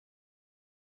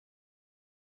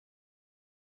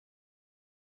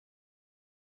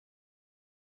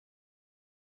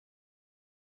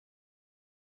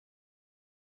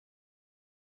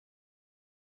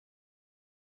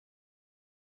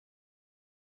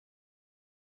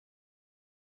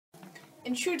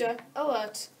Intruder,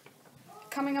 alert.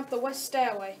 Coming up the west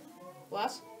stairway.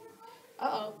 What?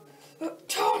 Uh-oh.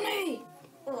 Tony!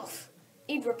 Ugh.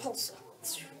 Eat repulsor.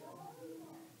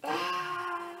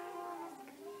 Ah.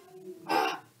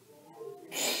 Ah.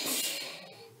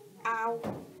 Ow.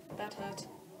 That hurt.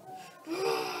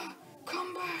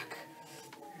 Come back.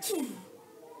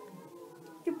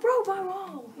 You broke my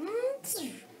wall.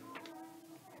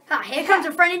 Ah, here comes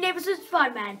a friendly neighborhood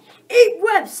Spider-Man. Eat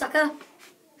web, sucker.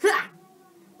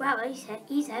 Wow,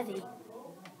 he's heavy.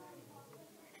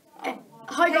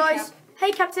 Hi guys. Cap.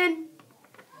 Hey Captain.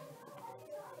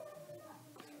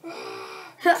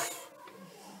 Missed.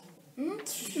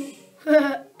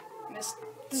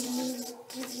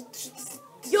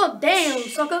 You're damn,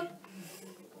 sucker.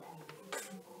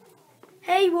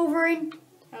 Hey Wolverine.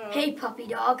 Hello. Hey puppy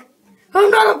dog. I'm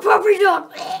not a puppy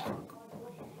dog.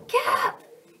 Cap,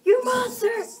 you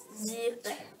monster.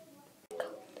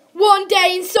 One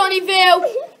day in Sunnyvale.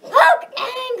 Hulk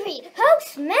angry! Hulk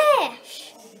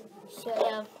smash! Shut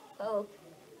up, Hulk.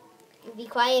 You be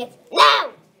quiet.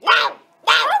 No! No! No!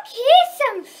 Hulk hears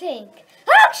something!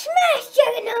 Hulk smash,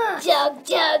 Juggernaut!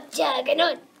 Juggernaut!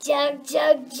 Juggernaut!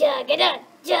 Juggernaut!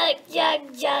 Juggernaut!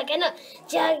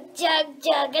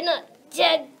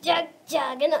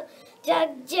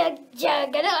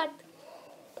 Juggernaut!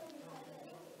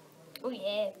 Oh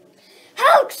yeah.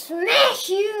 Hulk smash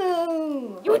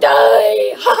you! You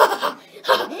die! No, I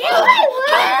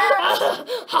won't!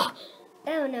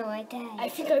 Oh no, I died. I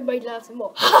think I might laugh some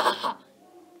more. Ha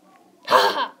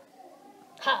ha!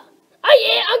 Oh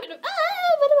yeah, I'm gonna.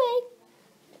 Run away.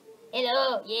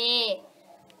 Hello, yeah.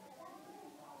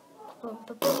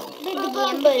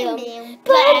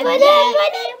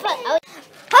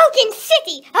 Hulk in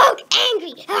city. Hulk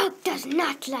angry. Hulk does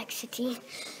not like city.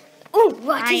 Ooh,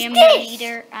 what is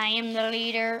this? I am the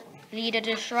leader. Leader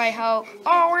destroy Hulk.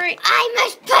 Oh wait. I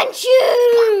must punch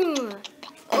you.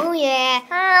 Oh yeah.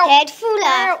 Head full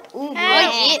up. Ooh,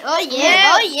 yeah. Oh yeah.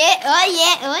 Oh yeah. Oh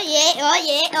yeah. Oh yeah. Oh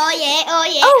yeah. Oh yeah. Oh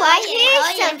yeah. Oh, I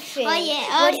hear something. Oh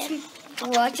yeah.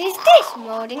 What is this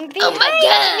molding behind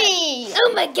me?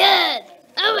 Oh my god!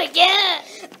 Oh my god!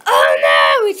 Oh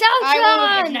no, it's Ultron! I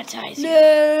will hypnotize you.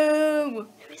 No!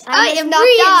 I am not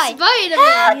real Spider-Man!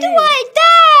 How do I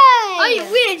die? I am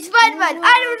weird Spider-Man!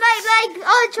 I don't like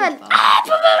Ultron! I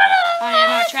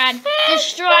am Ultron.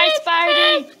 Destroy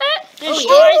Spidey.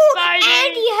 Destroy Spidey.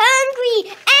 Andy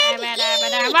hungry! Andy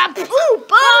eat! Ooh,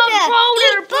 Boulder.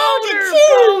 Boulder! Eat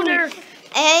Boulder too!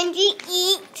 Andy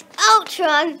eat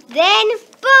Ultron, then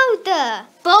Boulder.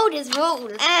 Boulder's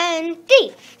rolled.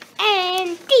 Andy!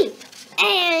 Andy!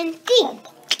 Andy!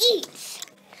 Eats!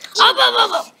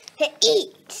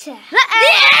 Eats!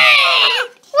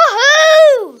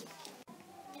 Woohoo!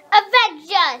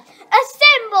 Avengers!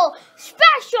 Assemble!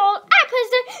 Special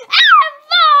episode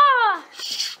ever!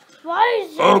 Why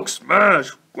is it? Hulk smash!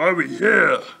 Why are we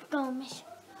here? Go, mission.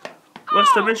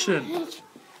 What's the mission?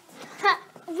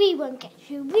 We won't get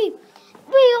you. We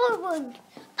all won't.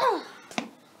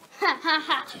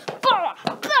 Bow!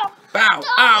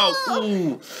 Ow!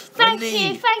 Ooh! My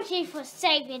knee. Thank you for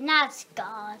saving us,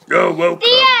 God. You're welcome.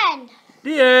 The end.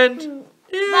 The end.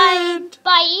 The end.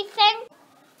 Bye, Ethan.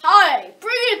 Hi!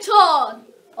 Bring it on!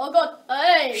 Oh god,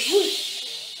 hey!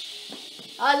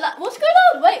 What's going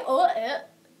on? Wait,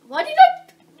 why did I...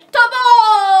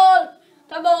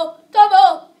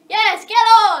 Tumble! Yes, get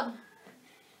on!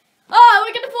 Ah,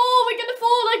 we're gonna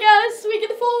fall, I guess. We're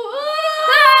gonna fall.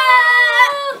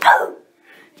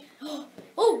 Ah!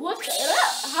 Oh, what's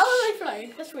that? How am I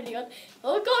flying? That's really good.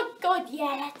 Oh god,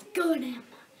 yeah, let's go now.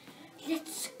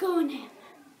 Let's go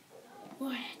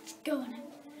now.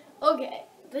 Okay,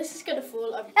 this is gonna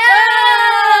fall.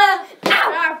 Ah!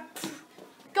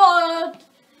 God!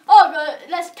 Oh god,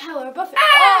 let's tower above it.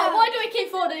 Oh, why do I keep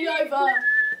falling over?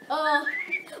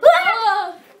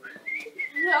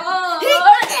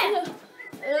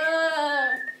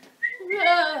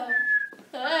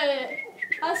 Hey,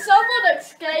 has someone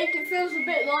escaped? It feels a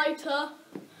bit lighter.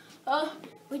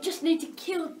 We just need to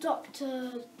kill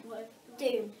Dr.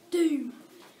 Doom.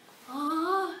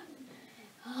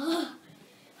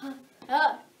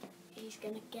 He's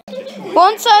gonna get it.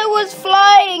 Once I was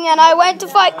flying and I went to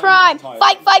fight crime.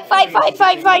 Fight.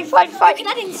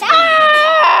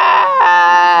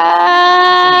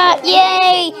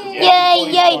 Yay!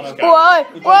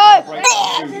 Whoa!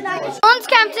 Once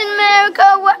Captain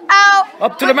America were out.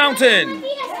 Up to the mountain.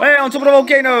 Hey, on top of the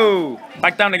volcano.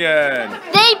 Back down again.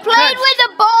 They played with a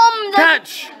bomb.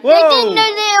 Catch! They didn't Whoa!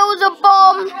 know there was a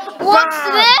bomb. What's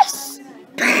this?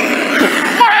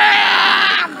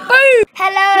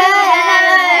 Hello.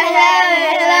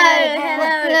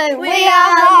 We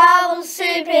are Marvel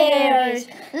superheroes.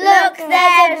 Look Look,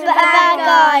 there's the bad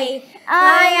guy.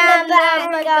 I am the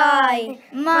bad guy.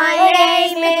 My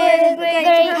name is the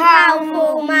great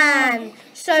powerful man.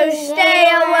 So stay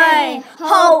away.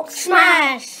 Hulk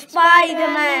smash.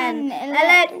 Spider-Man.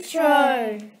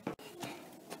 Electro.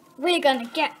 We're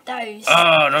gonna get those.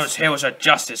 Oh, those heroes of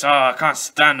justice. Oh, I can't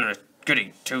stand the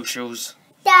goody two-shoes.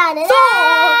 Thor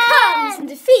comes and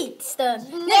defeats them.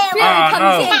 Nick Fury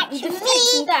comes in and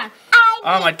defeats them down.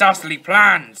 Oh, my dastardly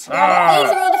plans. These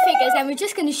are all the figures, and we're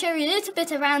just going to show you a little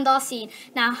bit around our scene.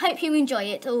 Now, I hope you enjoy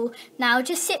it all. Now,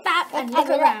 just sit back and look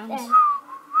around.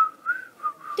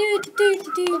 Do do do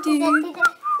do do do.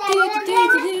 The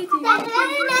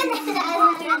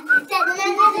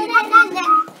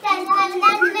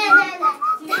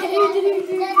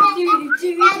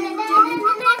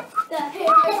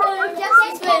heroes of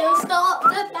justice will stop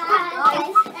the bad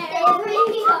guys.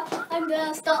 I'm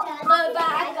gonna stop the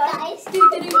bad guys.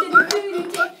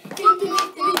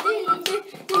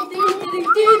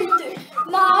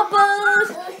 Marbles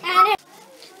and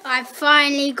I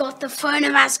finally got the throne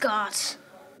of Asgard.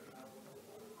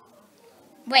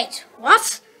 Wait,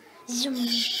 what?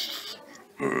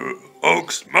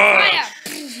 Hulk smash!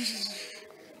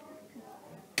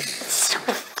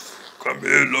 Come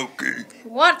here, Loki.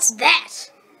 What's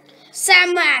that?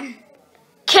 Sandman!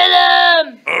 Kill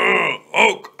him!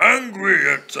 Hulk angry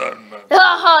at Sandman.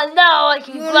 Oh, now I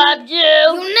can grab you.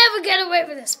 You'll never get away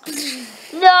with this.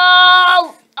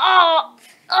 No!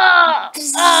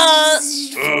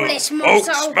 Foolish Hulk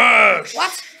mortal. smash!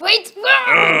 What? Wait!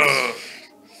 Uh,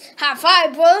 High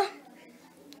five, bro.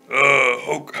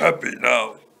 Hulk happy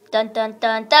now. Dun dun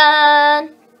dun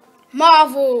dun.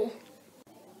 Marvel.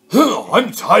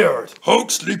 I'm tired.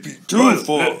 Hulk sleepy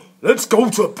too Let's go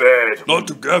to bed. not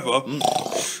together.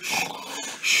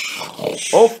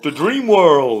 Off the dream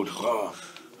world.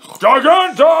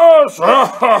 Gigantus!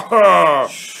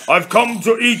 I've come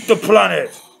to eat the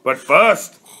planet. But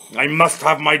first, I must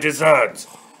have my dessert.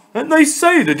 And they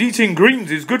say that eating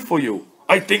greens is good for you.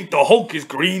 I think the Hulk is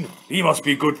green. He must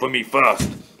be good for me first.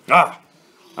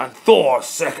 And Thor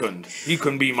second. He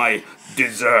can be my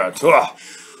dessert.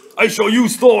 I shall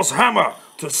use Thor's hammer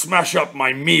to smash up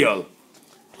my meal.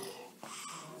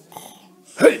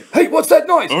 Hey, what's that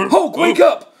noise? Hulk, wake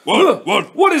up!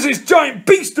 What? What is this giant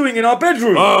beast doing in our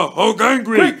bedroom? Hulk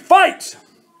angry. Quick, fight!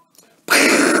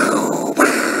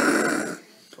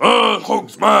 Hulk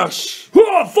smash.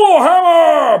 Thor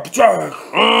hammer!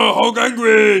 Hulk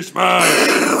angry smash.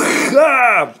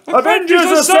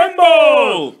 Avengers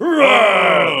assemble!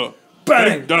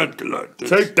 Bang! Take that, Galactus.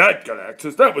 Take that,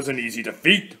 Galactus. That was an easy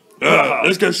defeat.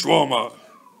 Let's get Shawarma.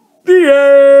 The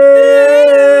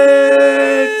end!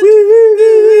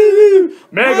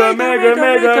 Mega,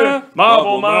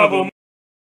 Marvel.